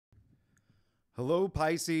Hello,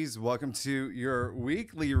 Pisces. Welcome to your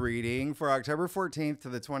weekly reading for October 14th to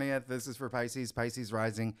the 20th. This is for Pisces, Pisces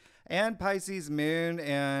rising, and Pisces moon.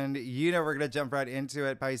 And you know, we're going to jump right into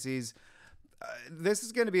it, Pisces. This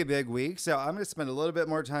is going to be a big week, so I'm going to spend a little bit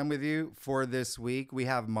more time with you for this week. We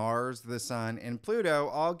have Mars, the Sun, and Pluto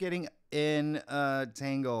all getting in a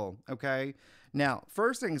tangle, okay? Now,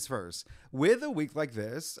 first things first, with a week like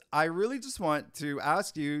this, I really just want to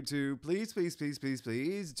ask you to please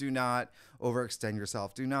do not overextend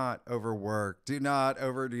yourself. Do not overwork. Do not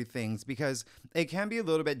overdo things because it can be a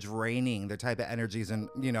little bit draining, the type of energies. And,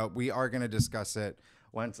 you know, we are going to discuss it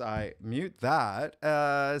once I mute that.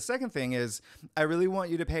 Second thing is, I really want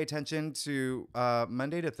you to pay attention to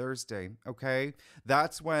Monday to Thursday, okay?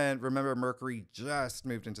 That's when, remember, Mercury just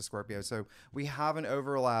moved into Scorpio. So we have an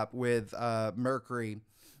overlap with Mercury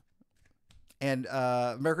and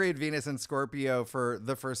Venus in Scorpio for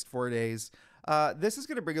the first 4 days. This is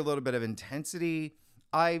going to bring a little bit of intensity.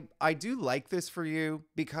 I do like this for you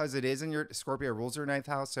because it is in your Scorpio rules your ninth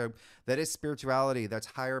house. So that is spirituality. That's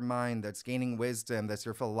higher mind. That's gaining wisdom. That's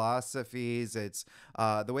your philosophies. It's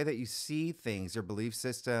the way that you see things, your belief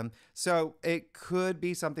system. So it could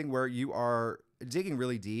be something where you are digging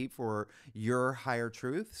really deep for your higher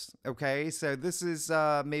truths. Okay. So this is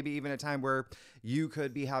maybe even a time where you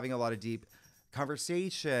could be having a lot of deep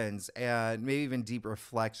conversations and maybe even deep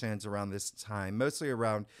reflections around this time, mostly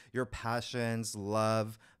around your passions,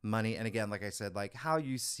 love, money, and again, like I said, like how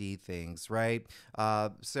you see things, right?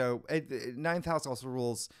 Ninth house also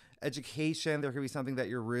rules education. There could be something that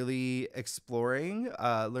you're really exploring,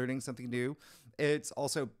 learning something new. It's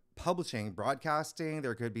also publishing, broadcasting.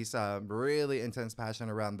 There could be some really intense passion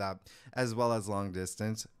around that, as well as long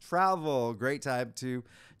distance travel. Great time to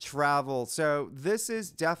travel. So this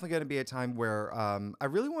is definitely going to be a time where I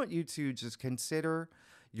really want you to just consider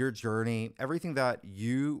your journey, everything that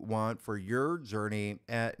you want for your journey,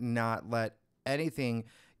 and not let anything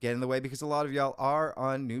get in the way, because a lot of y'all are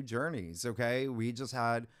on new journeys. Okay. We just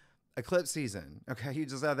had eclipse season. Okay. You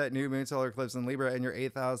just had that new moon solar eclipse in Libra in your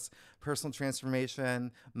eighth house. Personal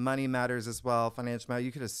transformation, money matters as well, financial matter.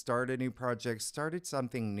 You could have started a new project, started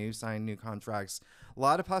something new, signed new contracts. A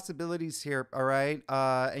lot of possibilities here. All right.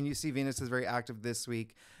 And you see Venus is very active this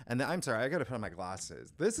week. And then, I'm sorry, I got to put on my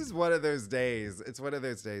glasses. This is one of those days. It's one of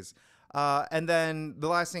those days. And then the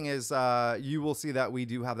last thing is you will see that we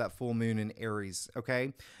do have that full moon in Aries,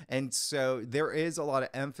 okay? And so there is a lot of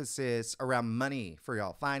emphasis around money for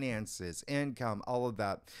y'all, finances, income, all of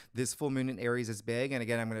that. This full moon in Aries is big. And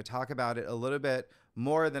again, I'm going to talk about it a little bit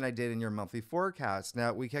more than I did in your monthly forecast.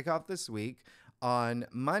 Now, we kick off this week on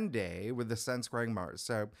Monday with the Sun squaring Mars.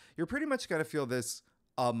 So you're pretty much going to feel this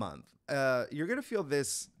a month. You're going to feel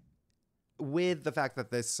this with the fact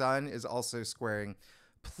that the Sun is also squaring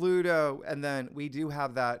Pluto, and then we do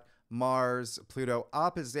have that Mars-Pluto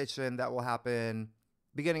opposition that will happen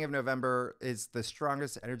beginning of November. Is the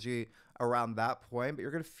strongest energy around that point, but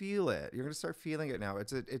you're going to feel it. You're going to start feeling it now.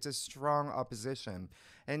 It's a strong opposition.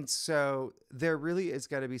 And so there really is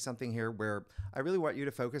going to be something here where I really want you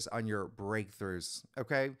to focus on your breakthroughs,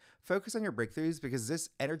 okay? Focus on your breakthroughs because this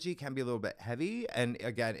energy can be a little bit heavy. And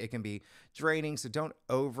again, it can be draining. So don't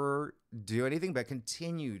overdo anything, but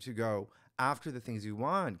continue to go after the things you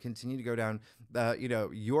want. Continue to go down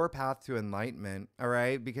your path to enlightenment. All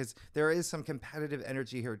right. Because there is some competitive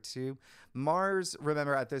energy here too. Mars,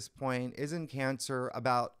 remember, at this point is in Cancer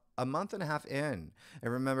about a month and a half in.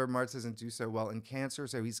 And remember, Mars doesn't do so well in Cancer.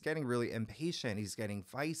 So he's getting really impatient. He's getting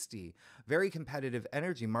feisty, very competitive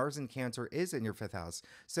energy. Mars in Cancer is in your fifth house.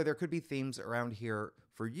 So there could be themes around here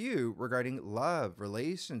for you regarding love,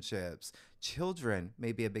 relationships, children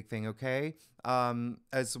may be a big thing, okay?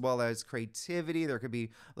 As well as creativity. There could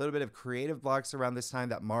be a little bit of creative blocks around this time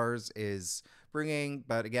that Mars is bringing.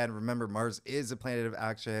 But again, remember, Mars is a planet of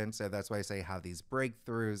action. So that's why I say have these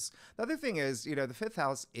breakthroughs. The other thing is, the fifth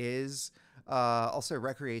house is also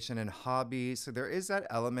recreation and hobby. So there is that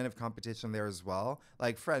element of competition there as well,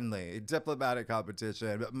 like friendly, diplomatic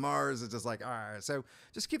competition. But Mars is just like, all right. So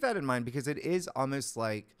just keep that in mind because it is almost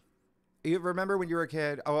like, you remember when you were a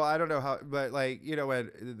kid? Oh, I don't know how, but like,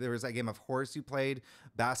 when there was that game of horse you played,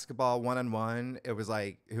 basketball one-on-one, it was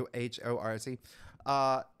like HORC.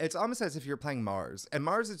 It's almost as if you're playing Mars, and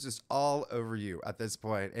Mars is just all over you at this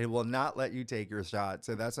point. It will not let you take your shot.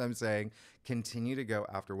 So that's what I'm saying. Continue to go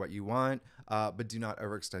after what you want, but do not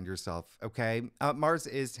overextend yourself. Okay. Mars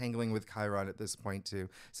is tangling with Chiron at this point too.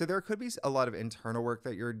 So there could be a lot of internal work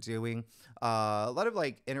that you're doing, a lot of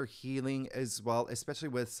like inner healing as well, especially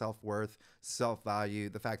with self-worth, self-value,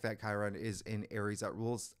 the fact that Chiron is in Aries that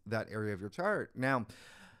rules that area of your chart. Now,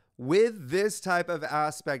 with this type of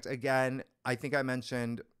aspect, again, I think I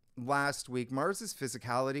mentioned last week, Mars is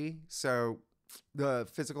physicality, so the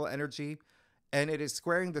physical energy, and it is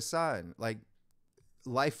squaring the sun, like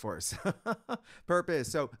life force,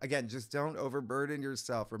 purpose. So again, just don't overburden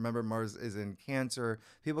yourself. Remember, Mars is in Cancer.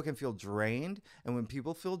 People can feel drained, and when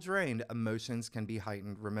people feel drained, emotions can be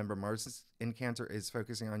heightened. Remember, Mars in Cancer is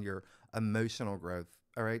focusing on your emotional growth.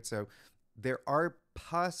 All right, so there are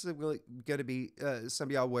possibly going to be some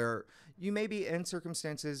of y'all where you may be in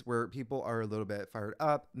circumstances where people are a little bit fired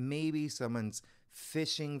up. Maybe someone's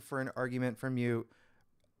fishing for an argument from you.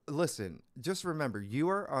 Listen, just remember, you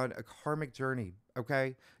are on a karmic journey,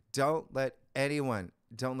 okay? Don't let anyone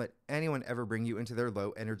ever bring you into their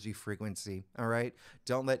low energy frequency, all right?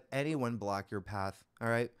 Don't let anyone block your path, all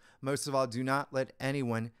right? Most of all, do not let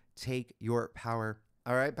anyone take your power,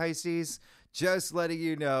 all right, Pisces? Just letting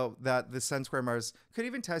you know that the Sun square Mars could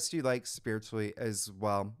even test you like spiritually as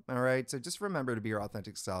well, all right? So just remember to be your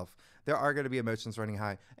authentic self. There are going to be emotions running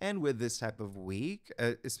high. And with this type of week,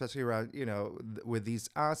 especially around, with these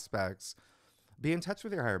aspects, be in touch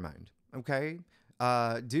with your higher mind, okay?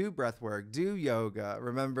 Do breath work, do yoga.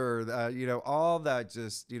 Remember, all that,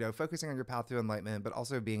 just, focusing on your path to enlightenment, but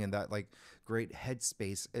also being in that like great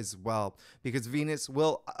headspace as well, because Venus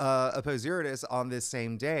will oppose Uranus on this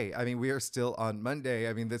same day. I mean, we are still on Monday.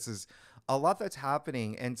 I mean, this is a lot that's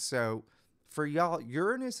happening. And so for y'all,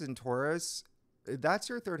 Uranus and Taurus, that's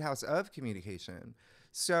your third house of communication.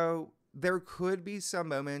 So there could be some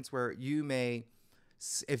moments where you may,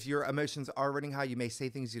 if your emotions are running high, you may say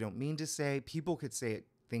things you don't mean to say. People could say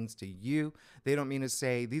things to you they don't mean to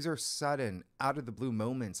say. These are sudden, out of the blue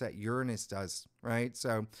moments that Uranus does, right?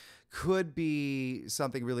 So could be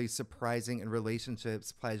something really surprising in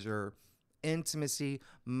relationships, pleasure, intimacy,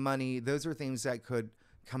 money. Those are things that could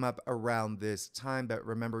come up around this time. But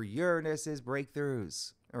remember, Uranus is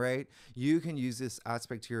breakthroughs. All right. You can use this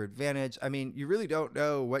aspect to your advantage. I mean, you really don't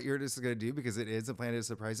know what Uranus is going to do because it is a planet of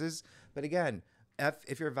surprises. But again,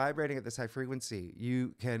 if you're vibrating at this high frequency,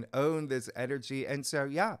 you can own this energy. And so,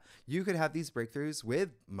 yeah, you could have these breakthroughs with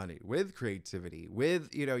money, with creativity,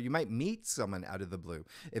 with, you might meet someone out of the blue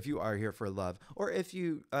if you are here for love. Or if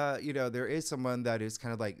you, there is someone that is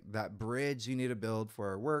kind of like that bridge you need to build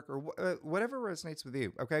for work or whatever resonates with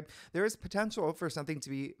you. Okay. There is potential for something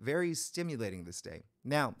to be very stimulating this day.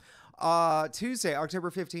 Now, Tuesday,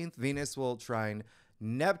 October 15th, Venus will trine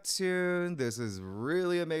Neptune. This is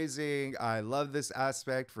really amazing. I love this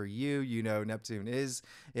aspect for you. Neptune is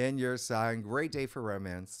in your sign. Great day for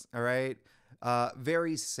romance. All right.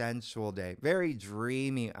 Very sensual day, very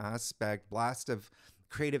dreamy aspect, blast of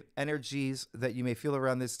creative energies that you may feel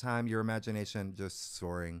around this time. Your imagination just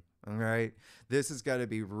soaring. All right. This is going to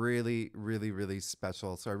be really, really, really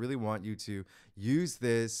special. So I really want you to use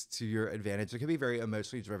this to your advantage. It can be very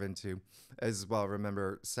emotionally driven too, as well.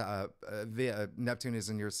 Remember, Neptune is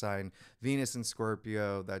in your sign, Venus in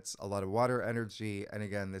Scorpio. That's a lot of water energy. And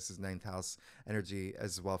again, this is ninth house energy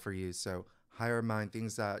as well for you. So higher mind,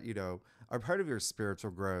 things that, are part of your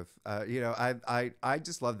spiritual growth. I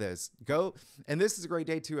just love this. Go, and this is a great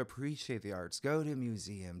day to appreciate the arts. Go to a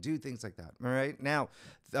museum, do things like that. All right. Now,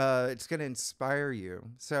 it's going to inspire you.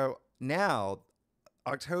 So now,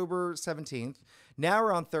 October 17th, now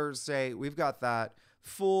we're on Thursday. We've got that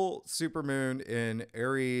full supermoon in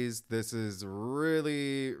Aries. This is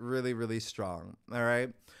really, really, really strong. All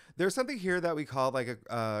right. There's something here that we call like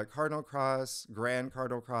a cardinal cross, grand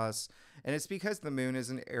cardinal cross. And it's because the moon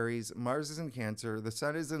is in Aries, Mars is in Cancer, the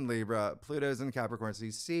sun is in Libra, Pluto is in Capricorn. So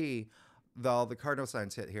you see all the cardinal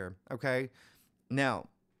signs hit here. Okay. Now,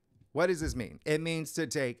 what does this mean? It means to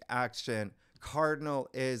take action. Cardinal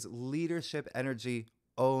is leadership energy.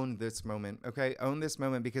 Own this moment. Okay. Own this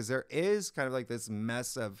moment, because there is kind of like this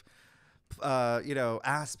mess of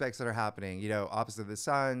aspects that are happening, opposite the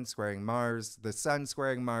sun squaring Mars, the sun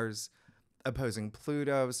squaring Mars, opposing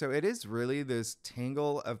Pluto. So it is really this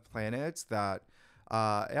tangle of planets that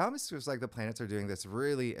it almost feels like the planets are doing this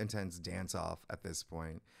really intense dance off at this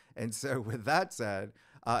point. And so with that said,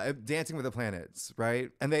 dancing with the planets,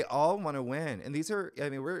 right? And they all want to win. And these are,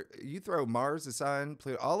 you throw Mars, the sun,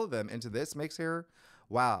 Pluto, all of them into this mix here.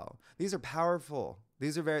 Wow. These are powerful.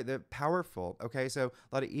 They're powerful. Okay. So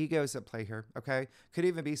a lot of egos at play here. Okay. Could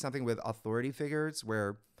even be something with authority figures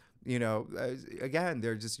where, again,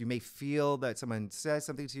 you may feel that someone says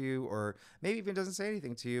something to you, or maybe even doesn't say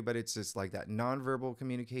anything to you, but it's just like that nonverbal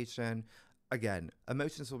communication. Again,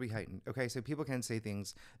 emotions will be heightened. Okay. So people can say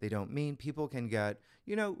things they don't mean. People can get,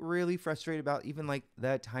 really frustrated about even like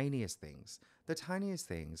the tiniest things.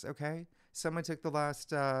 Okay. Someone took the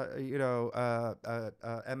last,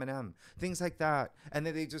 M&M, things like that. And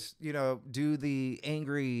then they just, do the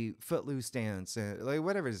angry footloose dance and like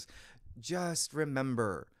whatever it is. Just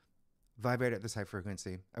remember, vibrate at this high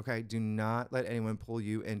frequency. Okay. Do not let anyone pull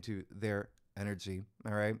you into their energy.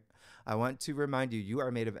 All right. I want to remind you, you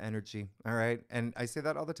are made of energy. All right. And I say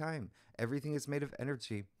that all the time. Everything is made of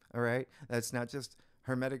energy. All right. That's not just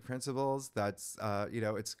Hermetic principles. That's,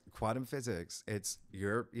 it's quantum physics. It's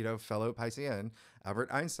your, fellow Piscean, Albert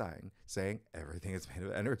Einstein, saying everything is made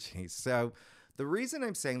of energy. So the reason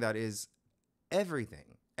I'm saying that is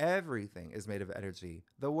everything is made of energy.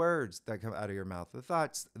 The words that come out of your mouth, the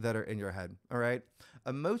thoughts that are in your head. All right.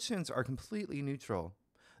 Emotions are completely neutral.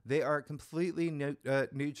 They are completely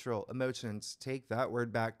neutral. Emotions, take that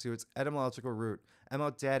word back to its etymological root,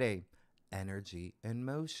 emodere, energy and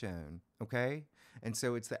motion. Okay. And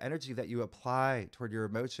so it's the energy that you apply toward your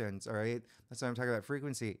emotions. All right. That's why I'm talking about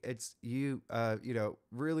frequency. It's you,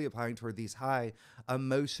 really applying toward these high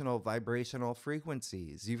emotional, vibrational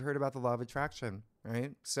frequencies. You've heard about the law of attraction,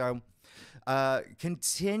 right? So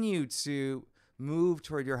continue to move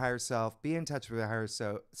toward your higher self, be in touch with your higher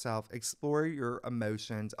self, explore your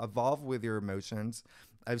emotions, evolve with your emotions.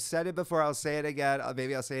 I've said it before. I'll say it again.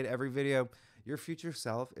 Maybe I'll say it every video. Your future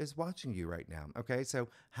self is watching you right now. Okay. So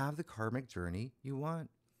have the karmic journey you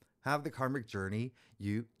want. Have the karmic journey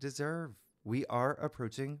you deserve. We are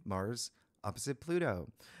approaching Mars opposite Pluto.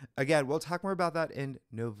 Again, we'll talk more about that in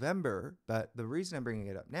November. But the reason I'm bringing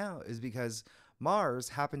it up now is because Mars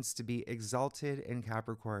happens to be exalted in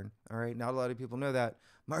Capricorn. All right. Not a lot of people know that.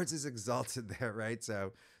 Mars is exalted there, right?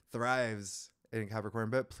 So thrives in Capricorn,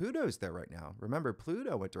 but Pluto's there right now. Remember,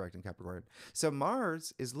 Pluto went direct in Capricorn. So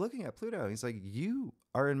Mars is looking at Pluto. He's like, you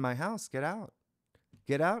are in my house. Get out.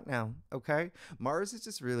 Get out now. Okay. Mars is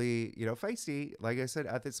just really, feisty. Like I said,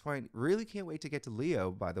 at this point, really can't wait to get to Leo,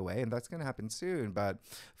 by the way. And that's going to happen soon. But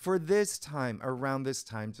for this time, around this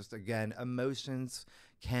time, just again, emotions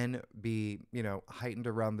can be, heightened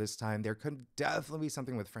around this time. There could definitely be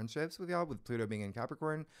something with friendships with y'all, with Pluto being in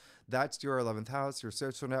Capricorn. That's your 11th house, your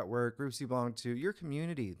social network, groups you belong to, your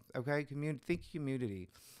community. Okay. Think community.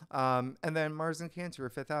 And then Mars in Cancer,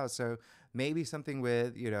 your 5th house. So maybe something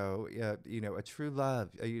with, a true love,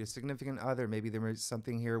 a significant other. Maybe there was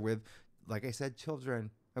something here with, like I said,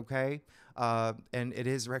 children. Okay. And it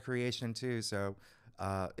is recreation too. So,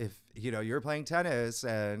 if you're playing tennis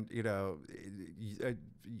and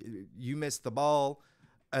you miss the ball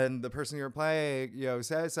and the person you're playing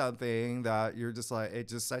says something that you're just like, it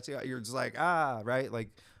just sets you, you're just like, right, like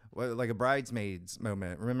a bridesmaids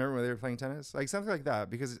moment. Remember when they were playing tennis, like something like that,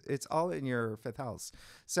 because it's all in your 5th house.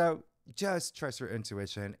 So just trust your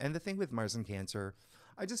intuition. And the thing with Mars and Cancer,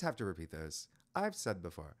 I just have to repeat this. I've said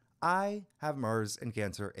before, I have Mars and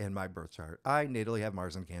Cancer in my birth chart. I natally have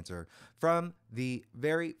Mars and Cancer from the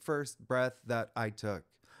very first breath that I took.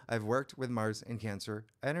 I've worked with Mars and Cancer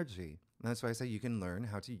energy. And that's why I say you can learn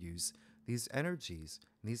how to use these energies,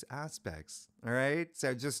 these aspects. All right.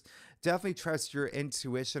 So just definitely trust your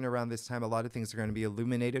intuition around this time. A lot of things are going to be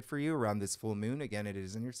illuminated for you around this full moon. Again, it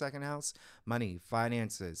is in your 2nd house. Money,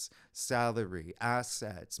 finances, salary,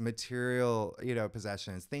 assets, material,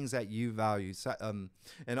 possessions, things that you value.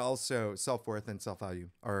 And also self-worth and self-value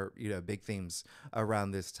are, big themes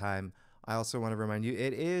around this time. I also want to remind you,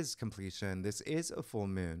 it is completion. This is a full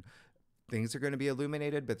moon. Things are going to be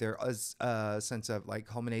illuminated, but there is a sense of like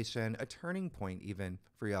culmination, a turning point even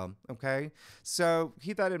for y'all. Okay. So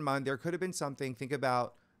keep that in mind. There could have been something. Think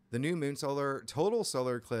about the new moon total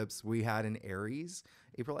solar eclipse we had in Aries,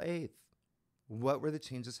 April 8th. What were the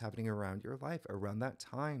changes happening around your life around that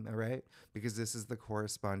time? All right. Because this is the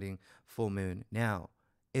corresponding full moon. Now,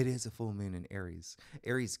 it is a full moon in Aries.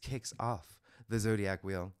 Aries kicks off the zodiac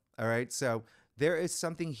wheel. All right. So there is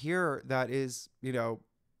something here that is,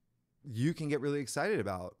 you can get really excited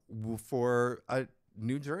about for a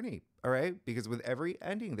new journey. All right. Because with every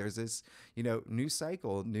ending, there's this, new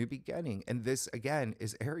cycle, new beginning. And this, again,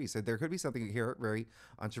 is Aries. So there could be something here very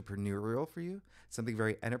entrepreneurial for you, something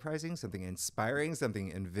very enterprising, something inspiring, something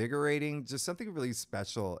invigorating, just something really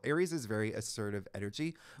special. Aries is very assertive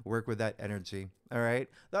energy. Work with that energy. All right.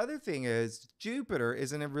 The other thing is Jupiter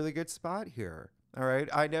is in a really good spot here. All right.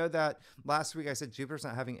 I know that last week I said Jupiter's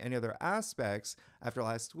not having any other aspects after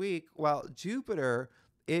last week. Well, Jupiter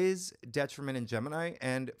is detriment in Gemini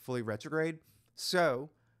and fully retrograde. So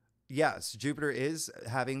yes, Jupiter is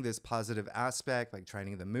having this positive aspect, like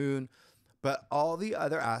trining the moon, but all the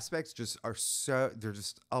other aspects they're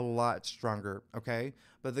just a lot stronger. Okay.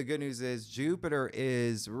 But the good news is Jupiter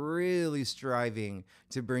is really striving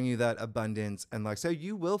to bring you that abundance and luck. So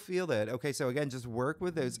you will feel it. Okay. So again, just work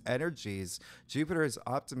with those energies. Jupiter is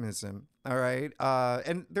optimism. All right.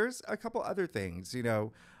 And there's a couple other things,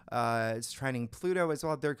 It's trining Pluto as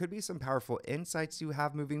well. There could be some powerful insights you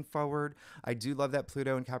have moving forward. I do love that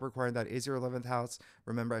Pluto in Capricorn. That is your 11th house.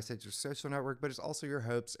 Remember, I said your social network, but it's also your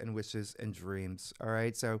hopes and wishes and dreams. All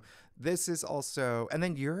right. So this is also, and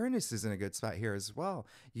then Uranus is in a good spot here as well.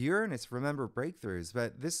 Uranus, remember breakthroughs,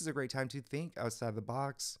 but this is a great time to think outside the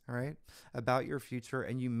box, all right, about your future.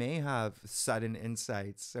 And you may have sudden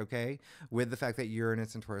insights, okay, with the fact that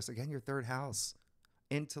Uranus and Taurus, again, your third house,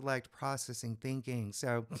 intellect, processing, thinking.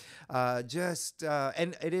 So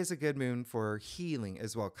and it is a good moon for healing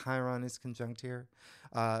as well. Chiron is conjunct here.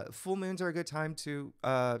 Full moons are a good time to,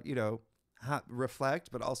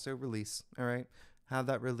 reflect, but also release, all right? Have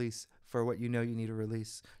that release for what you know you need to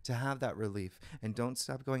release, to have that relief. And don't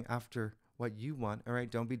stop going after what you want, all right?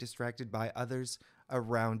 Don't be distracted by others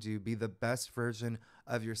around you. Be the best version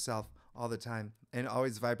of yourself all the time, and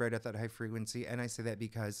always vibrate at that high frequency. And I say that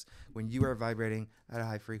because when you are vibrating at a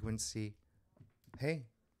high frequency, hey,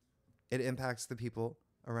 it impacts the people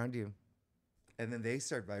around you. And then they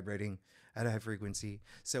start vibrating at a high frequency.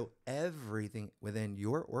 So everything within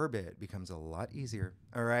your orbit becomes a lot easier.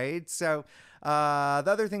 All right. So the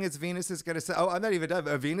other thing is Venus is going to, I'm not even done.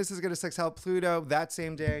 Venus is going to sextile Pluto that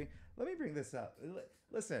same day. Let me bring this up.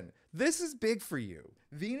 Listen, this is big for you.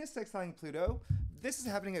 Venus sextiling Pluto. This is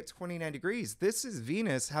happening at 29 degrees. This is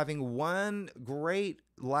Venus having one great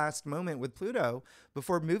last moment with Pluto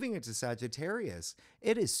before moving into Sagittarius.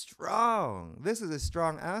 It is strong. This is a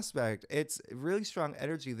strong aspect. It's really strong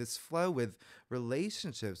energy, this flow with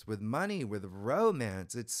relationships, with money, with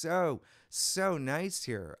romance. It's so nice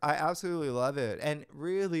here. I absolutely love it. And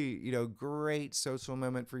really, great social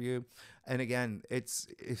moment for you. And again, it's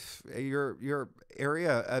your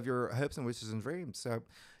area of your hopes and wishes and dreams. So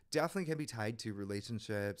definitely can be tied to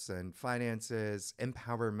relationships and finances,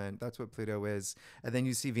 empowerment. That's what Pluto is. And then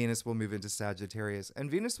you see Venus will move into Sagittarius.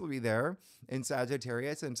 And Venus will be there in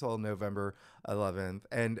Sagittarius until November 11th.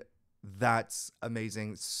 And that's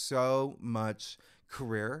amazing. So much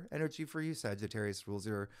career energy for you. Sagittarius rules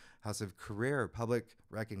your house of career, public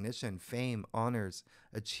recognition, fame, honors,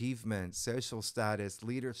 achievement, social status,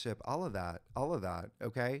 leadership, all of that.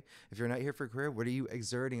 Okay. If you're not here for career, what are you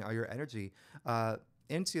exerting all your energy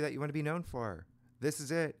into that you want to be known for? This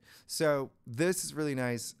is it. So this is really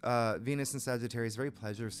nice. Venus and Sagittarius, very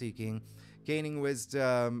pleasure seeking, gaining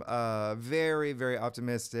wisdom, very, very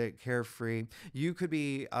optimistic, carefree. You could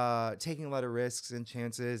be taking a lot of risks and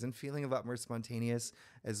chances and feeling a lot more spontaneous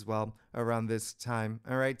as well around this time.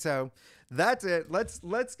 All right. So that's it.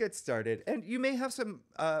 Let's get started. And you may have some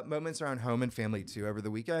moments around home and family too over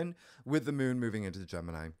the weekend with the moon moving into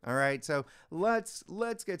Gemini. All right. So let's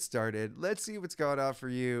get started. Let's see what's going on for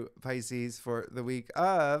you, Pisces, for the week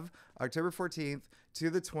of October 14th to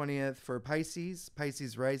the 20th for Pisces,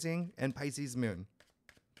 Pisces rising, and Pisces moon.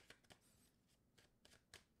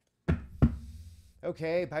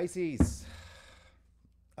 Okay, Pisces.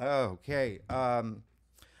 Okay.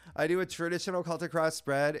 I do a traditional Celtic cross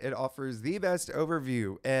spread. It offers the best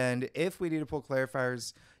overview. And if we need to pull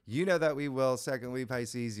clarifiers, you know that we will. Secondly,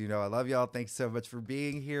 Pisces, I love y'all. Thanks so much for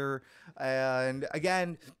being here. And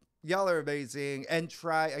again, y'all are amazing. And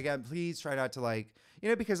please try not to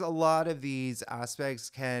because a lot of these aspects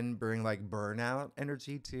can bring burnout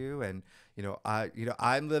energy too. And,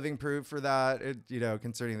 I'm living proof for that,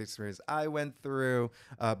 concerning the experience I went through.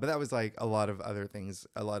 But that was a lot of other things,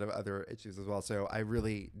 a lot of other issues as well. So I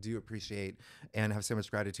really do appreciate and have so much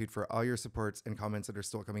gratitude for all your supports and comments that are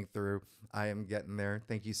still coming through. I am getting there.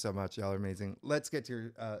 Thank you so much. Y'all are amazing. Let's get to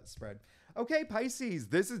your spread. Okay, Pisces,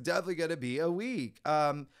 this is definitely going to be a week.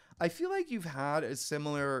 I feel like you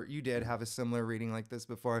did have a similar reading like this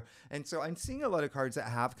before. And so I'm seeing a lot of cards that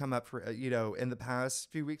have come up for, in the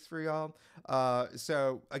past few weeks for y'all.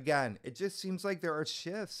 So again, it just seems like there are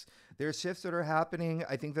shifts. There are shifts that are happening.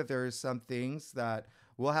 I think that there are some things that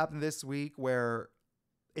will happen this week where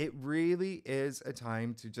it really is a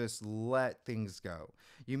time to just let things go.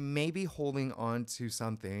 You may be holding on to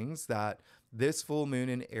some things that this full moon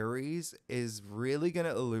in Aries is really going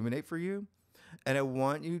to illuminate for you. And I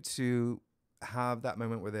want you to have that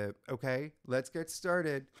moment with it. Okay, let's get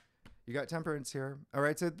started. You got Temperance here. All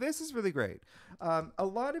right, so this is really great. A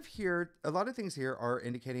lot of things here are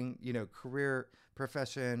indicating, career,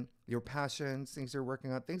 profession, your passions, things you're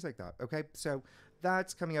working on, things like that. Okay, so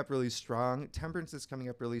that's coming up really strong. Temperance is coming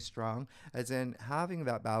up really strong, as in having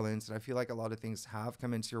that balance. And I feel like a lot of things have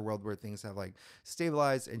come into your world where things have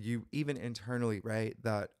stabilized, and you even internally, right,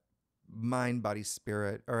 that mind, body,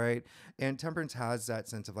 spirit. All right. And temperance has that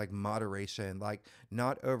sense of like moderation, like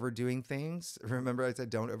not overdoing things. Remember, I said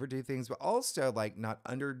don't overdo things, but also like not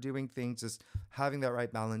underdoing things, just having that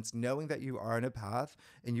right balance, knowing that you are on a path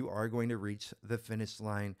and you are going to reach the finish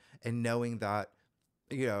line, and knowing that,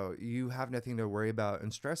 you have nothing to worry about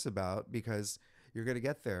and stress about because you're going to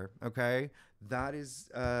get there. Okay. That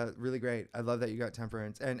is really great. I love that you got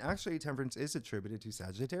temperance. And actually, temperance is attributed to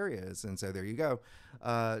Sagittarius. And so there you go.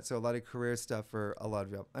 So a lot of career stuff for a lot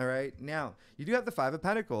of you. All right. Now, you do have the Five of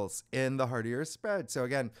Pentacles in the heart of your spread. So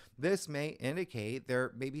again, this may indicate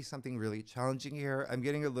there may be something really challenging here. I'm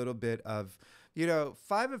getting a little bit of,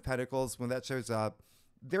 Five of Pentacles, when that shows up,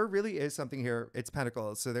 there really is something here. It's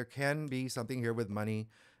Pentacles. So there can be something here with money,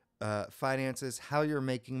 finances, how you're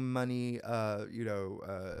making money,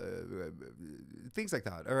 things like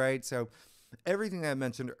that. All right. So everything that I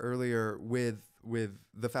mentioned earlier with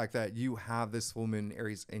the fact that you have this full moon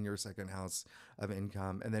Aries in your second house of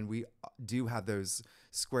income. And then we do have those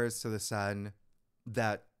squares to the sun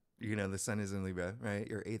that, the sun is in Libra, right?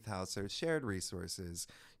 Your eighth house. So shared resources,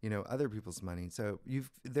 other people's money. So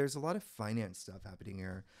there's a lot of finance stuff happening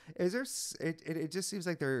here. It just seems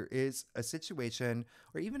like there is a situation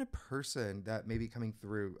or even a person that may be coming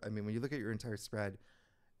through. I mean, when you look at your entire spread,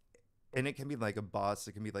 and it can be like a boss,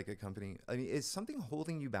 it can be like a company. I mean, is something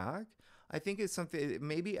holding you back? I think it's something, it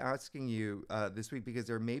may be asking you this week, because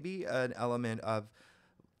there may be an element of,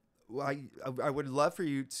 well, I would love for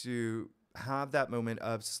you to have that moment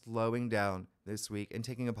of slowing down this week and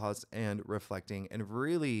taking a pause and reflecting and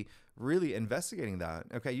really, really investigating that.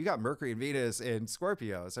 Okay, you got Mercury and Venus in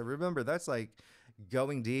Scorpio. So remember, that's like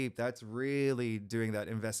going deep. That's really doing that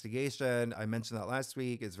investigation. I mentioned that last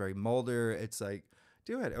week. It's very Mulder. It's like,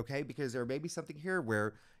 do it, okay? Because there may be something here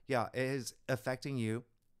where, it is affecting you.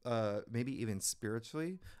 Maybe even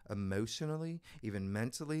spiritually, emotionally, even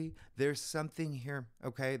mentally. There's something here,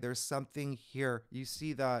 okay? There's something here. You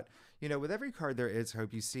see that, with every card there is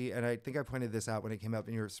hope. You see, and I think I pointed this out when it came up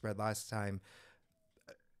in your spread last time.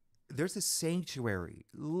 There's a sanctuary.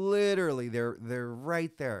 Literally, they're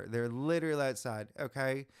right there. They're literally outside,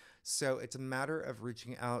 okay? So it's a matter of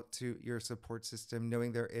reaching out to your support system,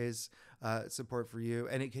 knowing there is support for you.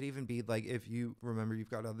 And it could even be like, if you remember, you've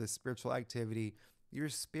got all this spiritual activity, your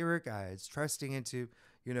spirit guides, trusting into,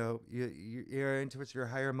 your intuition, your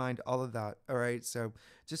higher mind, all of that. All right. So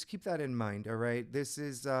just keep that in mind. All right. This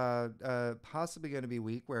is possibly going to be a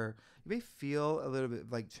week where you may feel a little bit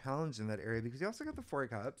like challenged in that area, because you also got the Four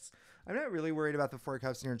of Cups. I'm not really worried about the Four of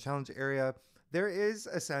Cups in your challenge area. There is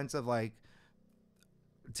a sense of like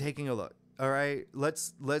taking a look. All right.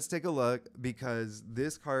 Let's take a look, because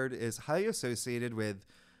this card is highly associated with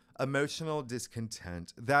emotional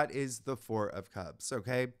discontent. That is the Four of Cups,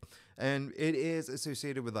 okay? And it is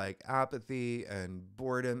associated with like apathy and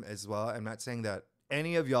boredom as well. I'm not saying that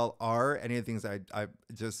any of y'all are any of the things I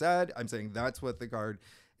just said. I'm saying that's what the card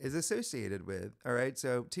is associated with, all right?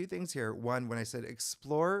 So two things here. One, when I said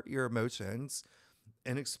explore your emotions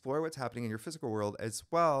and explore what's happening in your physical world as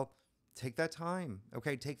well, take that time,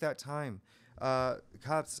 okay? Take that time.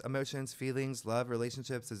 Cups, emotions, feelings, love,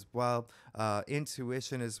 relationships as well,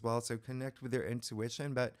 intuition as well. So connect with your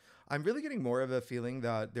intuition. But I'm really getting more of a feeling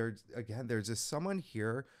that there's just someone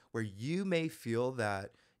here where you may feel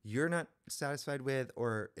that you're not satisfied with,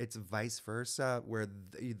 or it's vice versa, where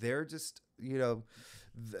they're just,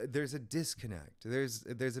 there's a disconnect.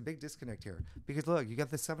 There's a big disconnect here, because look, you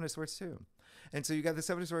got the Seven of Swords too. And so you got the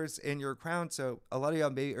Seven of Swords in your crown. So a lot of y'all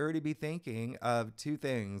may already be thinking of two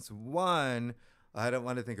things. One, I don't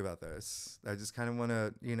want to think about this. I just kind of want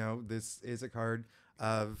to, this is a card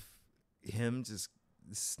of him just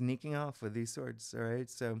sneaking off with these swords. All right.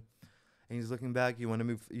 So, and he's looking back. You want to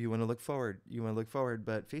move. You want to look forward.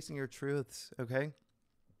 But facing your truths. Okay.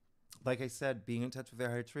 Like I said, being in touch with their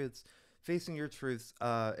higher truths, facing your truths,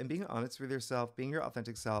 and being honest with yourself, being your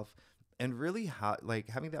authentic self, and really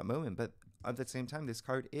having that moment. But at the same time, this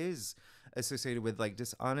card is associated with like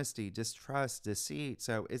dishonesty, distrust, deceit.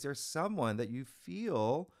 So is there someone that you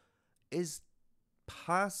feel is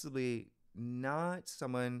possibly not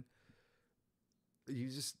someone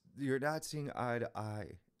you're not seeing eye to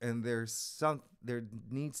eye, and there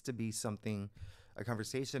needs to be something, a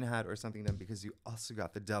conversation had or something done, because you also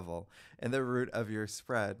got the Devil in the root of your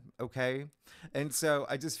spread, okay? And so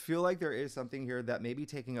I just feel like there is something here that may be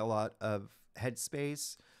taking a lot of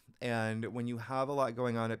headspace, and when you have a lot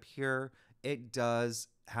going on up here, it does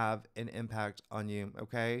have an impact on you,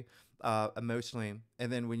 okay? Emotionally.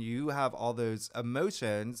 And then when you have all those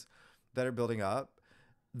emotions that are building up,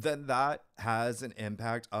 then that has an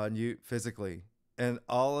impact on you physically. And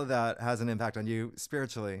all of that has an impact on you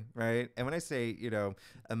spiritually, right? And when I say,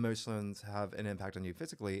 emotions have an impact on you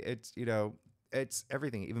physically, it's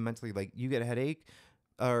everything, even mentally. Like you get a headache,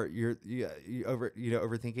 or you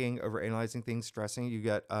overthinking, over analyzing things, stressing. You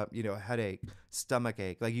get a headache, stomach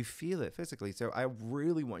ache, like you feel it physically. So I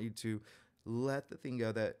really want you to let the thing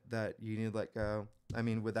go that you need to let go. I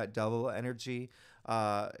mean, with that devil energy,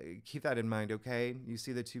 keep that in mind, okay? You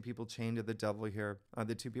see the two people chained to the devil here,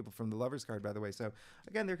 the two people from the Lovers card, by the way. So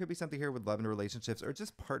again, there could be something here with love and relationships, or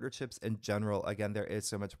just partnerships in general. Again, there is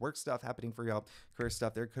so much work stuff happening for y'all, career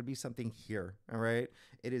stuff. There could be something here, all right?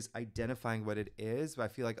 It is identifying what it is, but I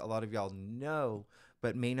feel like a lot of y'all know,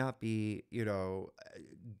 but may not be,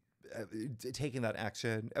 taking that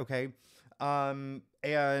action, okay?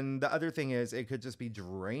 And the other thing is, it could just be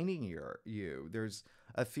draining you. There's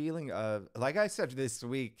a feeling of, like I said, this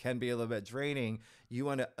week can be a little bit draining. You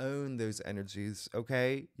want to own those energies,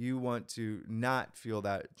 okay? You want to not feel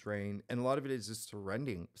that drain. And a lot of it is just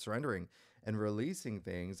surrendering and releasing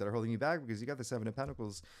things that are holding you back, because you got the Seven of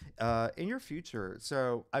Pentacles in your future.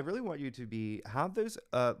 So I really want you to have those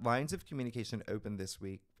lines of communication open this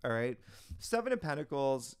week, all right? Seven of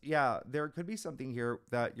Pentacles, yeah, there could be something here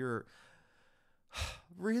that you're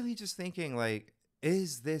really just thinking, like,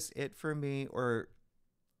 is this it for me, or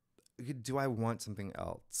do I want something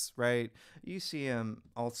else, right? You see him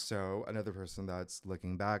also, another person that's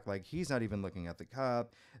looking back, like he's not even looking at the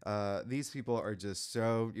cup. These people are just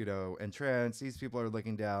so, entranced. These people are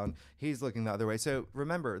looking down. He's looking the other way. So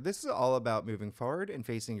remember, this is all about moving forward and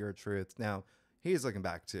facing your truth. Now, he's looking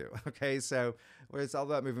back too. Okay. So it's all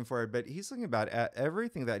about moving forward, but he's looking about at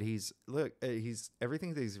everything that he's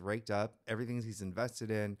everything that he's raked up, everything he's invested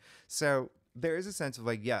in. So there is a sense of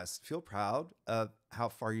like, yes, feel proud of how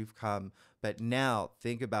far you've come, but now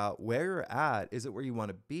think about where you're at. Is it where you want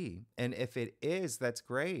to be? And if it is, that's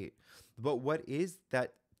great. But what is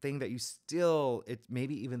that thing that you still, it's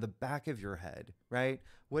maybe even the back of your head, right?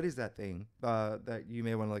 What is that thing that you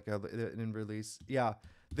may want to let go and release? Yeah.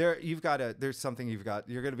 There's something you're going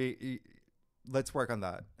to be, let's work on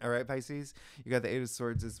that. All right, Pisces, you got the Eight of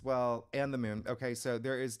Swords as well, and the Moon. Okay. So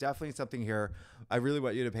there is definitely something here I really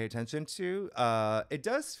want you to pay attention to. It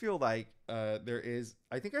does feel like there is,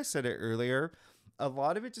 I think I said it earlier, a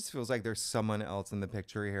lot of it just feels like there's someone else in the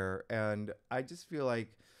picture here. And I just feel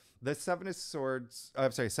like the Seven of Swords,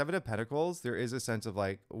 Seven of Pentacles, there is a sense of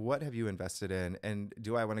like, what have you invested in? And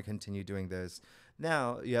do I want to continue doing this?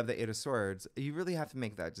 Now you have the Eight of Swords. You really have to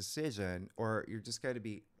make that decision, or you're just going to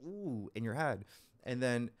be, in your head. And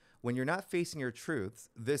then when you're not facing your truth,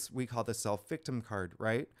 this we call the self-victim card,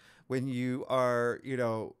 right? When you are,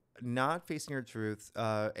 not facing your truth,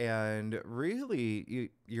 and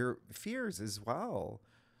really your fears as well,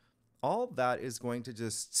 all that is going to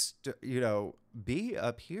just, be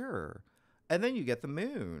up here. And then you get the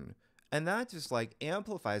Moon, and that just like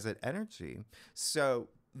amplifies that energy. So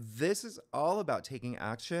this is all about taking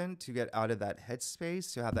action to get out of that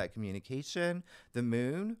headspace, to have that communication. The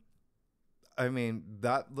Moon, I mean,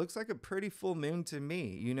 that looks like a pretty full moon to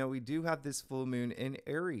me. We do have this full moon in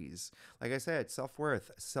Aries. Like I said,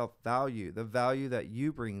 self-worth, self-value, the value that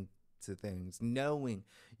you bring to things, knowing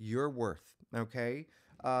your worth, okay?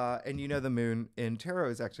 And the Moon in Tarot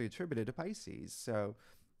is actually attributed to Pisces. So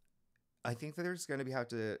I think that there's going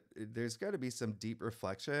to be some deep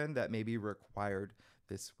reflection that may be required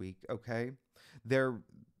this week. Okay. There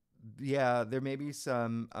may be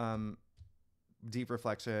some, deep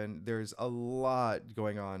reflection. There's a lot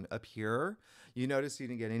going on up here. You notice you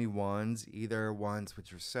didn't get any wands either, wands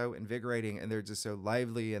which are so invigorating, and they're just so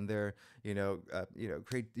lively, and they're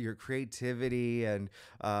your creativity and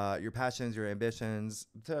your passions, your ambitions.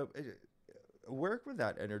 So work with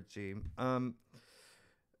that energy.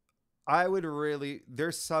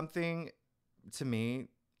 There's something to me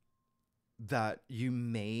that you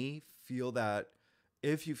may feel, that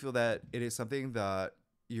if you feel that it is something that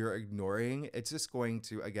you're ignoring, it's just going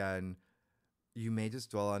to, again, you may just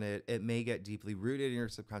dwell on it. It may get deeply rooted in your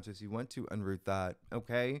subconscious. You want to unroot that.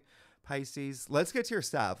 Okay, Pisces, let's get to your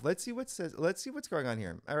staff. Let's see what's going on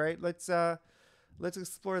here. All right, let's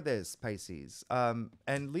explore this, Pisces.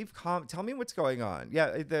 And leave tell me what's going on.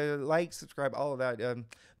 Yeah, the like, subscribe, all of that.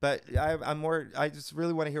 But I just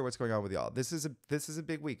really want to hear what's going on with y'all. This is a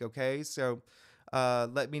big week. Okay, so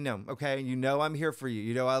let me know. Okay, I'm here for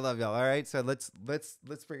you. I love y'all. All right, so let's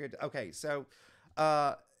bring it. Okay, so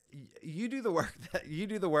you do the work. You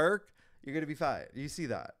do the work. You're gonna be fine. You see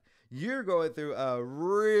that? You're going through a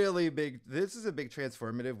really big. This is a big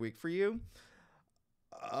transformative week for you.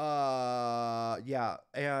 Yeah,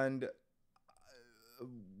 and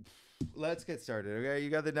let's get started. Okay, you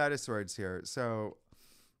got the Knight of Swords here. So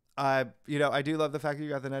I do love the fact that you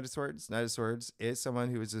got the Knight of Swords. Knight of Swords is someone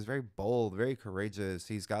who is just very bold, very courageous.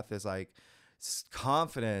 He's got this like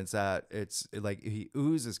confidence that it's like he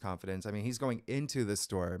oozes confidence. I mean, he's going into the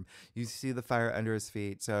storm. You see the fire under his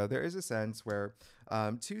feet. So there is a sense where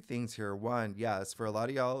two things here. One, yes, for a lot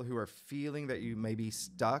of y'all who are feeling that you may be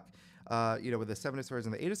stuck, with the Seven of Swords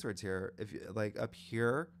and the Eight of Swords here, if you like up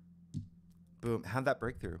here, boom, have that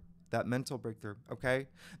breakthrough, that mental breakthrough. Okay,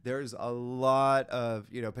 there's a lot of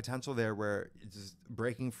potential there where it's just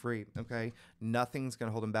breaking free. Okay, nothing's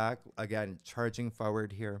gonna hold him back. Again, charging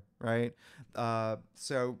forward here, right?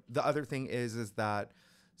 So the other thing is that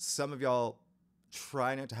some of y'all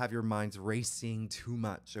try not to have your minds racing too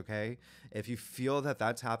much. Okay, if you feel that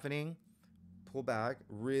that's happening, pull back,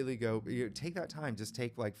 really go, take that time. Just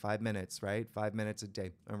take like 5 minutes, right? 5 minutes a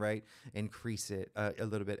day. All right. Increase it a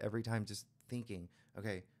little bit every time. Just thinking,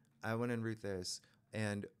 okay, I want to enroot this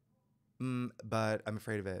but I'm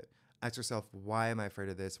afraid of it. Ask yourself, why am I afraid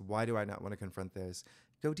of this? Why do I not want to confront this?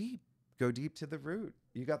 Go deep. Go deep to the root.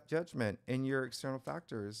 You got judgment in your external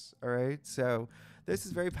factors. All right. So this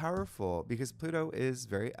is very powerful because Pluto is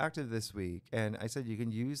very active this week. And I said you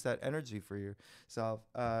can use that energy for yourself.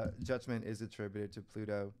 Judgment is attributed to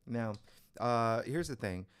Pluto. Now, here's the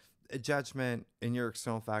thing. Judgment in your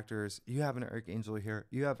external factors. You have an archangel here.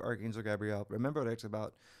 You have Archangel Gabriel. Remember what I talked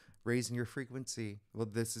about? Raising your frequency. Well,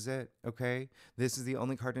 this is it. Okay. This is the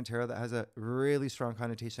only card in tarot that has a really strong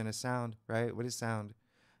connotation of sound, right? What is sound?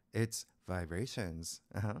 It's vibrations.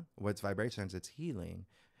 What's vibrations? It's healing.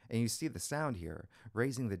 And you see the sound here,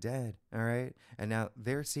 raising the dead. All right. And now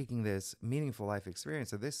they're seeking this meaningful life experience.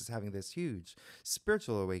 So this is having this huge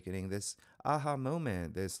spiritual awakening, this aha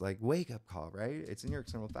moment, this like wake up call, right? It's in your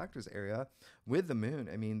external factors area with the moon.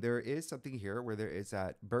 I mean, there is something here where there is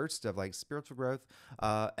that burst of like spiritual growth.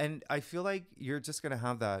 And I feel like you're just going to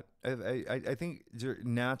have that. I think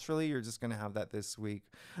naturally you're just going to have that this week.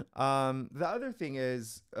 The other thing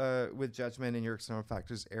is with judgment in your external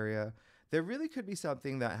factors area, there really could be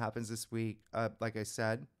something that happens this week, like I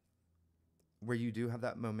said, where you do have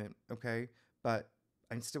that moment, okay? But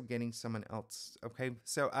I'm still getting someone else, okay?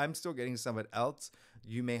 So I'm still getting someone else.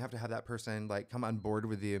 You may have to have that person like come on board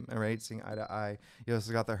with you, all right? Seeing eye to eye. You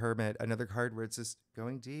also got the Hermit, another card where it's just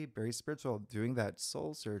going deep, very spiritual, doing that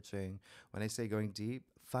soul searching. When I say going deep,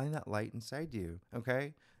 find that light inside you,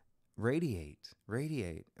 okay? Radiate,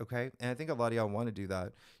 okay? And I think a lot of y'all want to do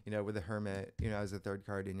that, with the Hermit, as a third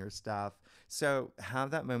card in your staff. So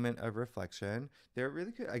have that moment of reflection. There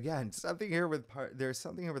really could, again, something here with there's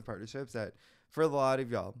something here with partnerships that for a lot of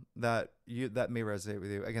y'all that may resonate with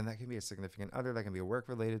you. Again, that can be a significant other, that can be a work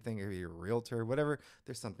related thing, it can be a realtor, whatever.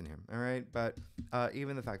 There's something here, all right? But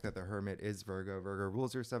even the fact that the Hermit is Virgo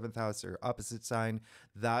rules your 7th house or opposite sign,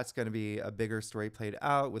 that's going to be a bigger story played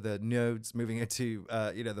out with the nodes moving into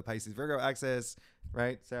the Pisces Virgo axis,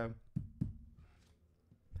 right? So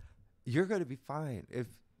you're going to be fine if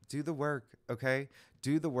do the work, okay?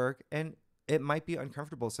 Do the work. And it might be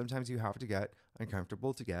uncomfortable. Sometimes you have to get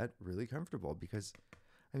uncomfortable to get really comfortable because,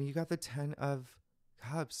 I mean, you got the 10 of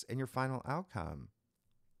Cups in your final outcome.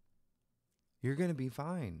 You're going to be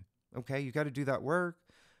fine, okay? You got to do that work.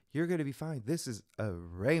 You're going to be fine. This is a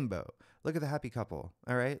rainbow. Look at the happy couple,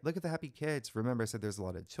 all right? Look at the happy kids. Remember, I said there's a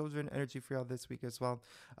lot of children energy for y'all this week as well.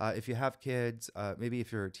 If you have kids, maybe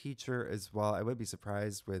if you're a teacher as well, I would be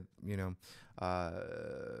surprised with,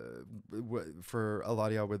 for a lot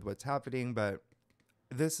of y'all with what's happening, but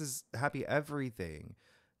this is happy everything.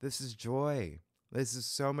 This is joy. This is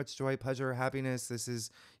so much joy, pleasure, happiness. This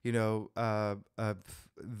is,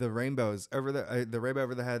 the rainbows over the rainbow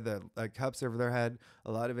over the head, the cups over their head.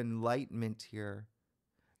 A lot of enlightenment here.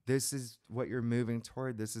 This is what you're moving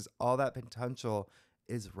toward. This is all that potential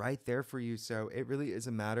is right there for you. So it really is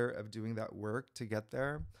a matter of doing that work to get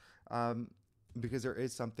there, because there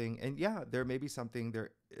is something, and yeah, there may be something there.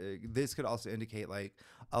 This could also indicate like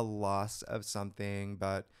a loss of something,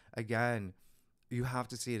 but again, you have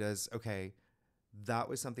to see it as okay. That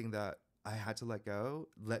was something that I had to let go.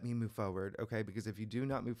 Let me move forward. Okay. Because if you do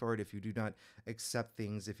not move forward, if you do not accept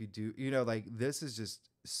things, if you do, like this is just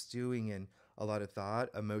stewing in a lot of thought,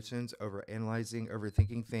 emotions, over analyzing,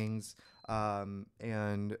 overthinking things.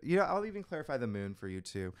 And I'll even clarify the moon for you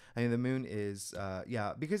too. I mean, the moon is,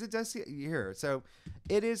 because it does see here. So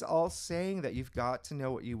it is all saying that you've got to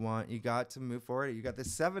know what you want. You got to move forward. You got the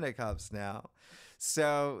 7 of Cups now.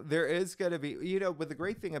 So there is going to be, but the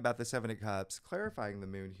great thing about the 7 of Cups, clarifying the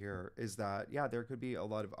moon here is that, there could be a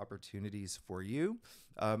lot of opportunities for you,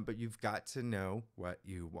 but you've got to know what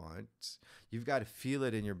you want. You've got to feel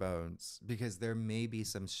it in your bones because there may be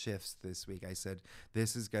some shifts this week. I said,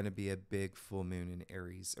 this is going to be a big full moon in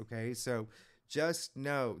Aries. Okay. So just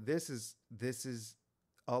know this is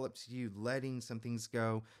all up to you, letting some things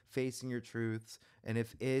go, facing your truths. And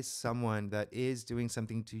if is someone that is doing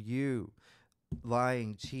something to you,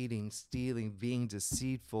 lying, cheating, stealing, being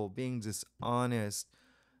deceitful, being dishonest,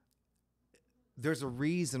 there's a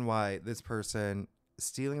reason why this person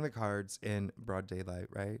stealing the cards in broad daylight,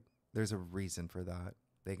 right? There's a reason for that.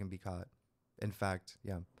 They can be caught. In fact,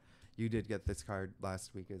 yeah, you did get this card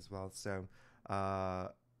last week as well. So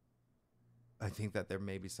I think that there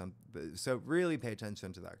may be some. So really pay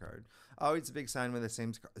attention to that card. Always a big sign when the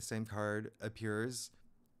same card appears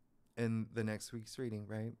in the next week's reading,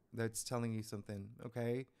 right? That's telling you something,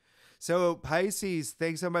 okay? So Pisces,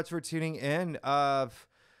 thanks so much for tuning in.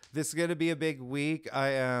 This is going to be a big week. I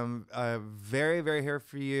am very, very here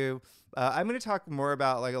for you. I'm going to talk more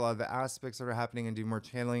about like a lot of the aspects that are happening and do more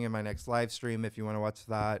channeling in my next live stream if you want to watch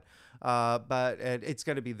that. But it's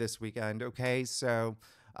going to be this weekend, okay? So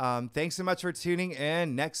thanks so much for tuning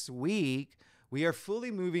in. Next week, we are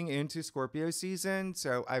fully moving into Scorpio season.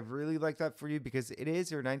 So I really like that for you because it is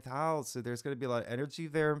your 9th house. So there's going to be a lot of energy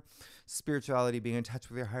there, spirituality, being in touch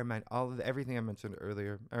with your higher mind, all of everything I mentioned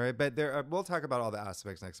earlier. All right. But we'll talk about all the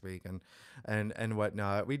aspects next week and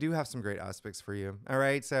whatnot. We do have some great aspects for you. All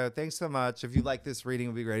right. So thanks so much. If you like this reading, it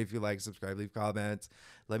would be great if you like, subscribe, leave comments.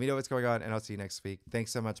 Let me know what's going on, and I'll see you next week.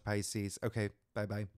 Thanks so much, Pisces. Okay. Bye-bye.